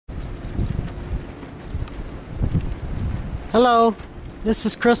Hello, this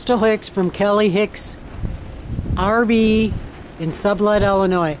is Crystal Hicks from Kelly Hicks RV in Sublette,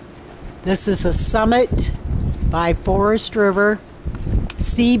 Illinois. This is a Summit by Forest River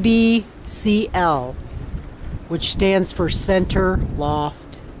CBCL, which stands for Center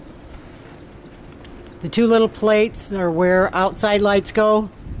Loft. The two little plates are where outside lights go.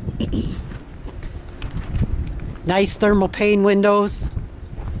 Nice thermal pane windows.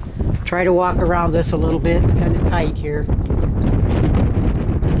 Try to walk around this a little bit. It's kind of tight here.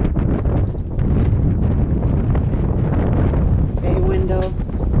 Bay window.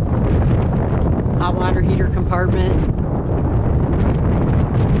 Hot water heater compartment.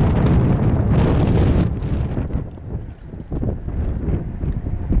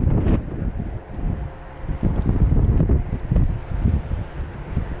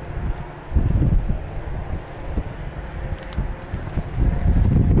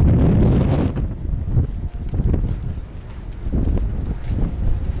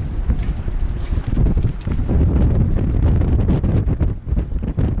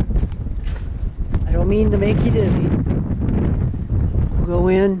 Don't mean to make you dizzy. We'll go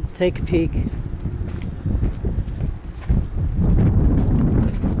in, take a peek. It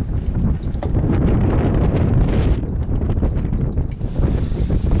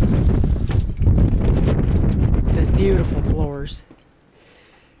says beautiful floors.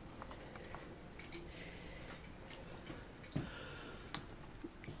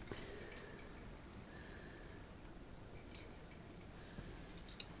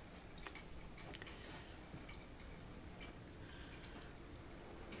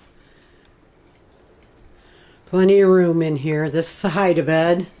 Plenty of room in here. This is a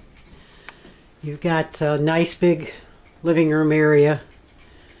hide-a-bed. You've got a nice big living room area.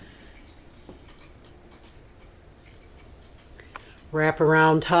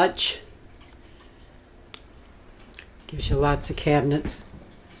 Wrap-around hutch. Gives you lots of cabinets.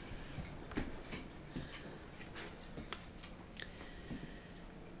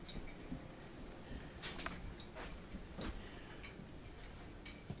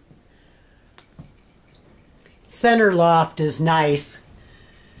 Center loft is nice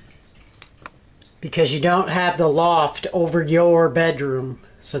because you don't have the loft over your bedroom,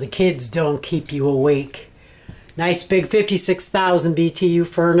 so the kids don't keep you awake. Nice big 56,000 BTU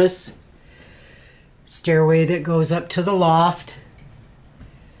furnace. Stairway that goes up to the loft.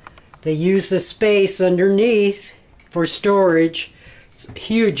 They use the space underneath for storage. It's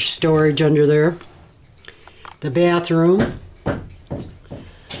huge storage under there. The bathroom.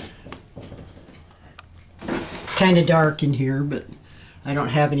 Kind of dark in here, but I don't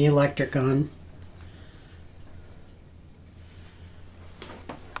have any electric on.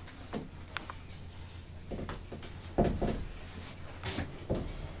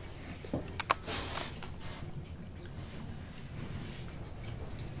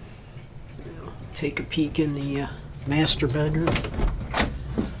 Take a peek in the master bedroom.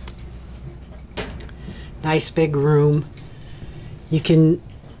 Nice big room. You can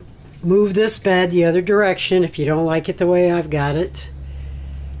move this bed the other direction if you don't like it the way I've got it.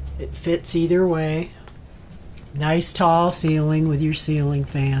 It fits either way. Nice tall ceiling with your ceiling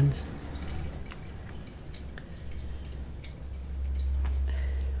fans.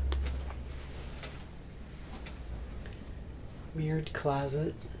 Mirrored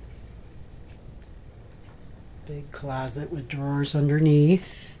closet. Big closet with drawers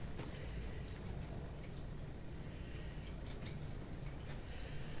underneath.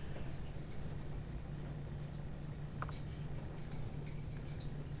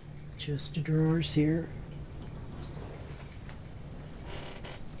 Just the drawers here.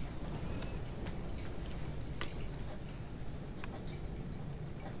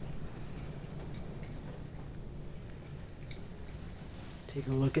 Take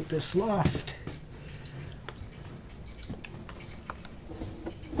a look at this loft.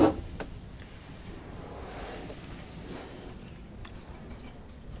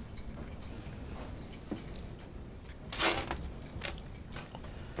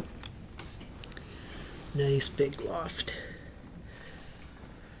 Nice big loft.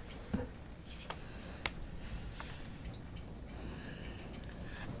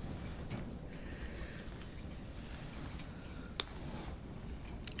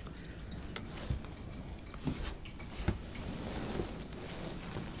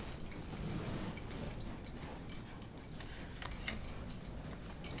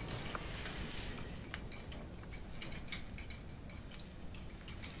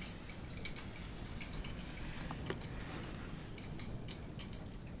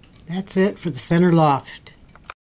 That's it for the center loft.